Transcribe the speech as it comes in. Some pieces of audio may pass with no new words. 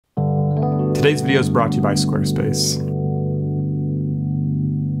Today's video is brought to you by Squarespace.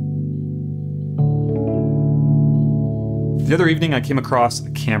 The other evening I came across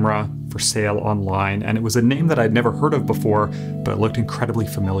a camera for sale online, and it was a name that I'd never heard of before, but it looked incredibly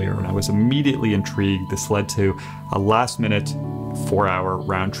familiar, and I was immediately intrigued. This led to a last-minute 4-hour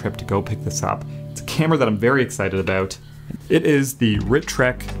round trip to go pick this up. It's a camera that I'm very excited about. It is the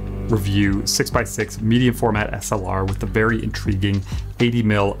Rittreck Revue 6x6 medium format SLR with the very intriguing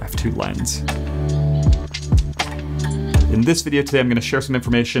 80mm f2 lens. In this video today, I'm going to share some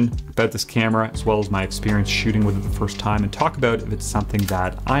information about this camera as well as my experience shooting with it the first time and talk about if it's something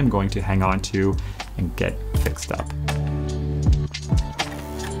that I'm going to hang on to and get fixed up.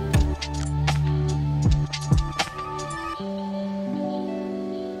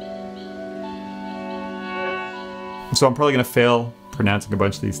 So I'm probably going to fail pronouncing a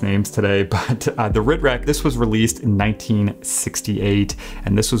bunch of these names today, but the Rittreck, this was released in 1968,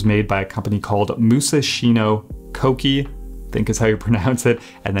 and this was made by a company called Musashino Koki, I think is how you pronounce it,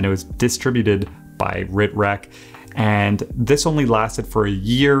 and then it was distributed by Rittreck. And this only lasted for a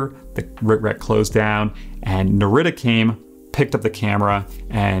year. The Rittreck closed down, and Norita came, picked up the camera,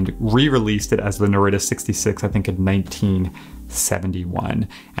 and re-released it as the Norita 66, I think in 1971.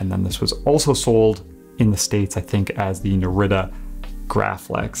 And then this was also sold in the States, I think, as the Norita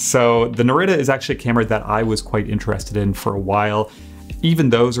Graflex. So the Norita is actually a camera that I was quite interested in for a while. Even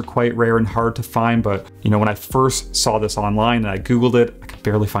those are quite rare and hard to find, but when I first saw this online and I Googled it, I could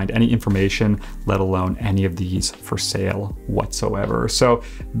barely find any information, let alone any of these for sale whatsoever. So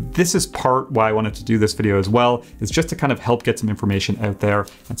this is part why I wanted to do this video as well, is just to kind of help get some information out there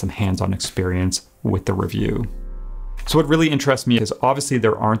and some hands-on experience with the review. So what really interests me is obviously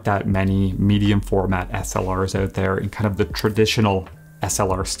there aren't that many medium format SLRs out there in kind of the traditional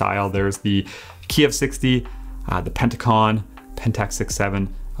SLR style. There's the Kiev 60, the Pentax 6.7,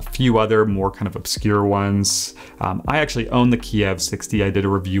 a few other more kind of obscure ones. I actually own the Kiev 60. I did a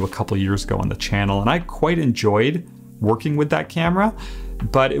review a couple years ago on the channel, and I quite enjoyed working with that camera,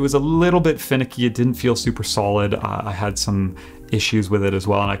 but it was a little bit finicky. It didn't feel super solid. I had some issues with it as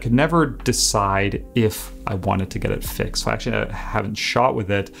well, and I could never decide if I wanted to get it fixed. So actually I haven't shot with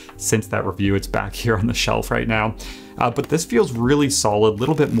it since that review. It's back here on the shelf right now. But this feels really solid, a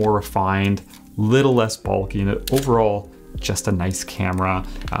little bit more refined, little less bulky, and overall just a nice camera.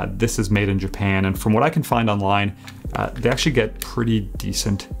 This is made in Japan, and from what I can find online, they actually get pretty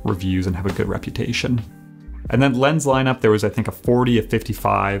decent reviews and have a good reputation. And then lens lineup, there was I think a 40, a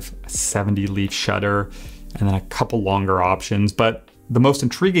 55, a 70 leaf shutter, and then a couple longer options. But the most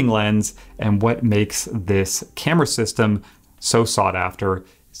intriguing lens and what makes this camera system so sought after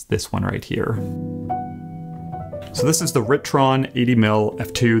is this one right here. So this is the Rittron 80mm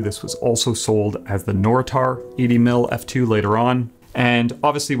f2. This was also sold as the Norita 80mm f2 later on. And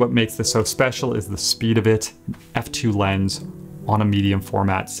obviously what makes this so special is the speed of it. F2 lens on a medium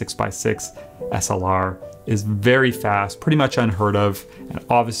format 6x6 SLR is very fast, pretty much unheard of, and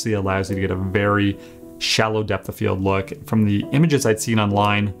obviously allows you to get a very shallow depth of field look. From the images I'd seen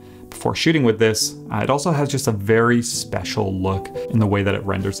online before shooting with this, it also has just a very special look in the way that it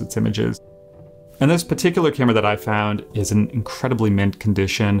renders its images. And this particular camera that I found is in incredibly mint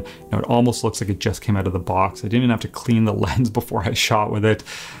condition. It almost looks like it just came out of the box. I didn't even have to clean the lens before I shot with it.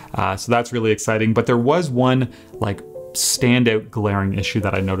 So that's really exciting. But there was one standout glaring issue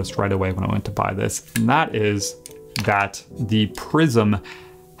that I noticed right away when I went to buy this. And that is that the prism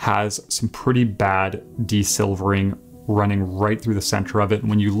has some pretty bad desilvering running right through the center of it. And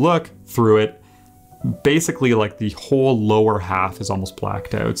when you look through it, basically the whole lower half is almost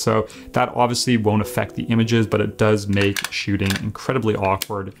blacked out. So that obviously won't affect the images, but it does make shooting incredibly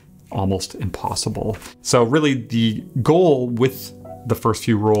awkward, almost impossible. So really the goal with the first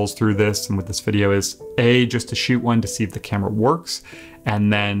few rolls through this and with this video is just to shoot one to see if the camera works,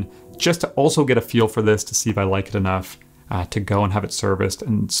 and then just to also get a feel for this to see if I like it enough to go and have it serviced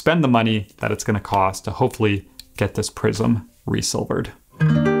and spend the money that it's going to cost to hopefully get this prism resilvered.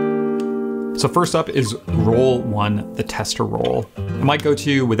 So first up is roll one, the tester roll. I might go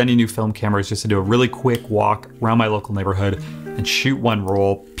to with any new film cameras just to do a really quick walk around my local neighborhood and shoot one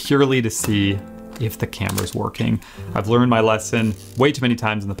roll purely to see if the camera's working. I've learned my lesson way too many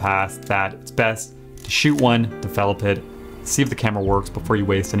times in the past that it's best to shoot one, develop it, see if the camera works before you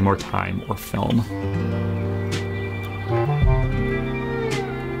waste any more time or film.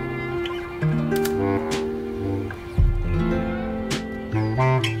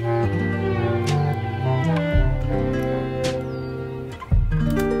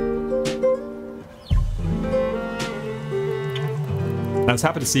 I was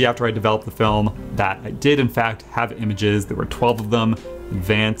happy to see after I developed the film that I did in fact have images. There were 12 of them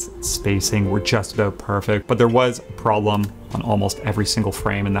advanced spacing were just about perfect, but there was a problem on almost every single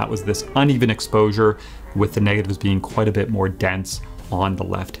frame, and that was this uneven exposure, with the negatives being quite a bit more dense on the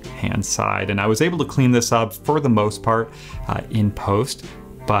left-hand side. And I was able to clean this up for the most part in post,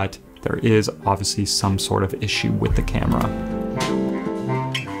 but there is obviously some sort of issue with the camera.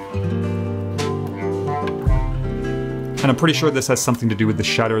 And I'm pretty sure this has something to do with the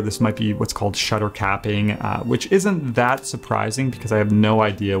shutter. This might be what's called shutter capping, which isn't that surprising because I have no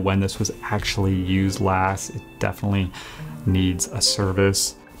idea when this was actually used last. It definitely needs a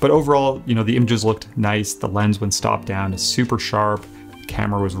service. But overall, you know, the images looked nice. The lens, when stopped down, is super sharp. The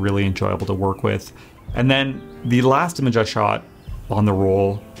camera was really enjoyable to work with. And then the last image I shot on the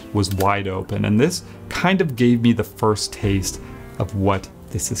roll was wide open, and this kind of gave me the first taste of what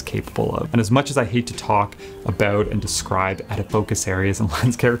this is capable of. And as much as I hate to talk about and describe out of focus areas and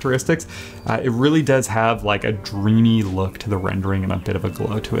lens characteristics, it really does have like a dreamy look to the rendering and a bit of a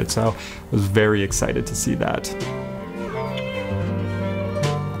glow to it. So I was very excited to see that.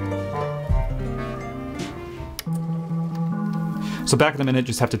 So back in a minute,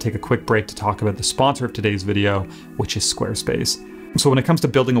 just have to take a quick break to talk about the sponsor of today's video, which is Squarespace. So when it comes to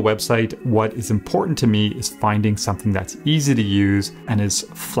building a website, what is important to me is finding something that's easy to use and is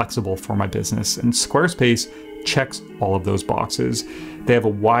flexible for my business. And Squarespace checks all of those boxes. They have a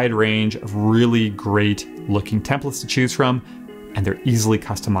wide range of really great looking templates to choose from, and they're easily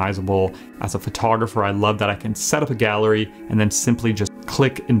customizable. As a photographer, I love that I can set up a gallery and then simply just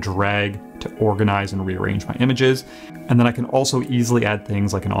click and drag to organize and rearrange my images. And then I can also easily add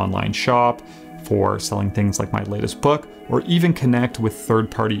things like an online shop for selling things like my latest book, or even connect with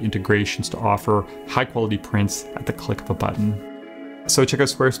third-party integrations to offer high-quality prints at the click of a button. So check out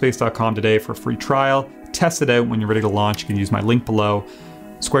squarespace.com today for a free trial. Test it out. When you're ready to launch, you can use my link below,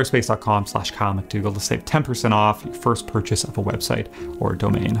 squarespace.com/KyleMcDougall, to save 10% off your first purchase of a website or a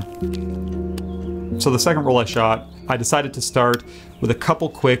domain. So the second roll I shot, I decided to start with a couple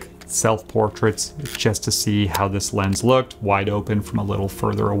quick self-portraits just to see how this lens looked, wide open from a little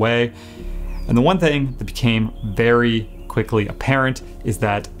further away. And the one thing that became very quickly apparent is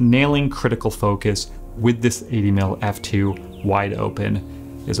that nailing critical focus with this 80mm f2 wide open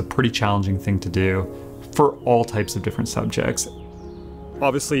is a pretty challenging thing to do for all types of different subjects.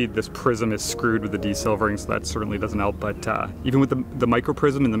 Obviously this prism is screwed with the desilvering, so that certainly doesn't help, but even with the micro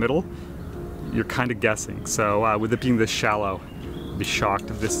prism in the middle, you're kind of guessing. So with it being this shallow, I'd be shocked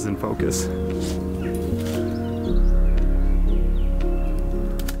if this is in focus.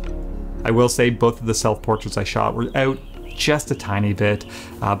 I will say both of the self-portraits I shot were out just a tiny bit,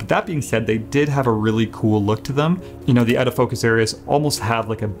 but that being said, they did have a really cool look to them. You know, the out of focus areas almost have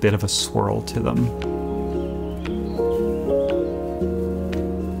like a bit of a swirl to them.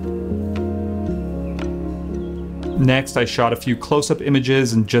 Next, I shot a few close-up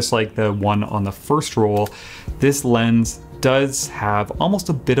images, and just like the one on the first roll, this lens does have almost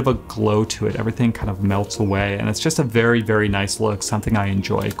a bit of a glow to it. Everything kind of melts away, and it's just a very, very nice look, something I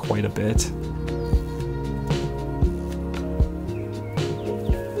enjoy quite a bit.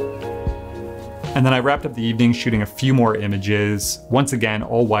 And then I wrapped up the evening shooting a few more images, once again,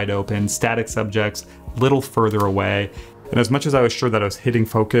 all wide open, static subjects, little further away. And as much as I was sure that I was hitting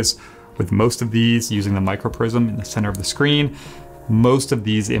focus with most of these using the micro prism in the center of the screen, most of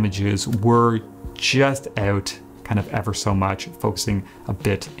these images were just out kind of ever so much, focusing a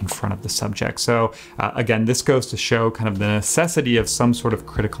bit in front of the subject. So again, this goes to show kind of the necessity of some sort of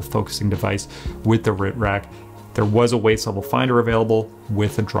critical focusing device with the Rittreck. There was a waist level finder available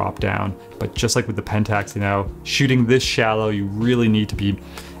with a drop down, but just like with the Pentax, you know, shooting this shallow, you really need to be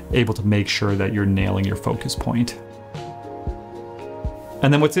able to make sure that you're nailing your focus point.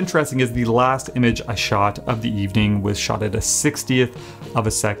 And then what's interesting is the last image I shot of the evening was shot at a 60th of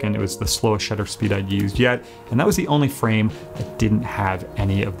a second. It was the slowest shutter speed I'd used yet, and that was the only frame that didn't have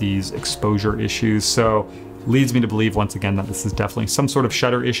any of these exposure issues. So leads me to believe once again that this is definitely some sort of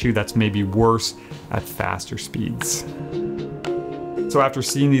shutter issue that's maybe worse at faster speeds. So after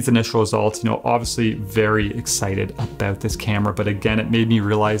seeing these initial results, you know, obviously very excited about this camera, but again, it made me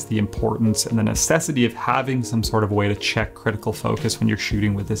realize the importance and the necessity of having some sort of way to check critical focus when you're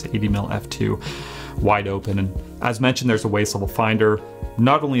shooting with this 80mm f2 wide open. And as mentioned, there's a waist level finder.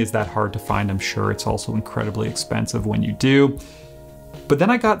 Not only is that hard to find, I'm sure it's also incredibly expensive when you do. But then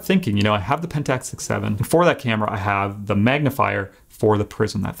I got thinking, you know, I have the Pentax 6.7, and for that camera, I have the magnifier for the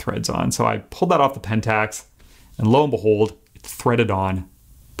prism that threads on. So I pulled that off the Pentax, and lo and behold, threaded on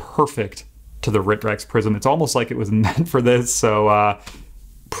perfect to the Rittreck's prism. It's almost like it was meant for this. So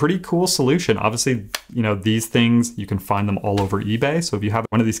pretty cool solution. Obviously, you know, these things, you can find them all over eBay. So if you have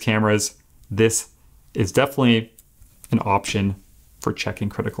one of these cameras, this is definitely an option for checking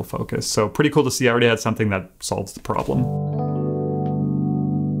critical focus. So pretty cool to see I already had something that solves the problem.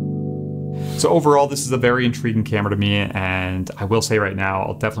 So overall, this is a very intriguing camera to me, and I will say right now,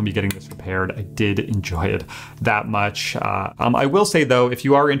 I'll definitely be getting this repaired. I did enjoy it that much. I will say though, if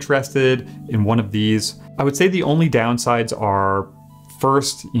you are interested in one of these, I would say the only downsides are,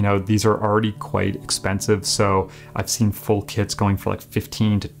 first, you know, these are already quite expensive. So I've seen full kits going for like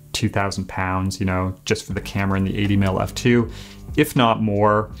 15 to 2,000 pounds, you know, just for the camera and the 80mm f2, if not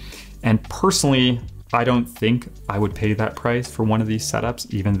more. And personally, I don't think I would pay that price for one of these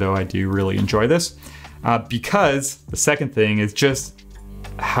setups, even though I do really enjoy this. Because the second thing is just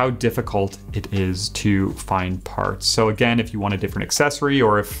how difficult it is to find parts. So again, if you want a different accessory,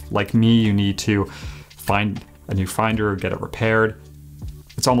 or if, like me, you need to find a new finder or get it repaired,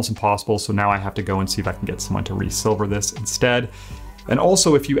 it's almost impossible. So now I have to go and see if I can get someone to resilver this instead. And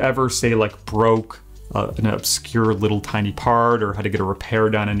also, if you ever say like broke an obscure little tiny part or had to get a repair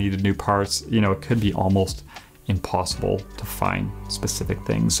done and needed new parts, you know, it could be almost impossible to find specific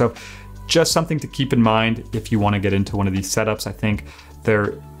things. So just something to keep in mind if you want to get into one of these setups. I think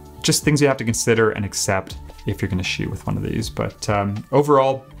they're just things you have to consider and accept if you're going to shoot with one of these. But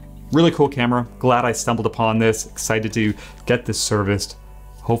overall, really cool camera. Glad I stumbled upon this. Excited to get this serviced,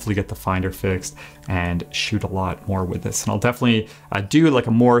 hopefully get the finder fixed, and shoot a lot more with this. And I'll definitely do like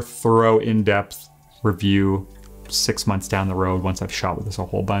a more thorough, in-depth review 6 months down the road once I've shot with this a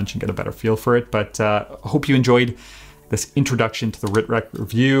whole bunch and get a better feel for it. But I hope you enjoyed this introduction to the Rittreck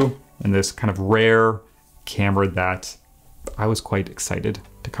Revue and this kind of rare camera that I was quite excited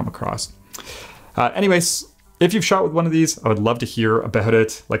to come across. Anyways, if you've shot with one of these, I would love to hear about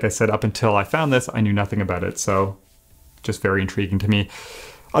it. Like I said, up until I found this, I knew nothing about it. So just very intriguing to me.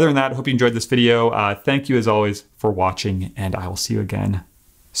 Other than that, I hope you enjoyed this video. Thank you as always for watching, and I will see you again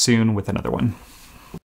soon with another one.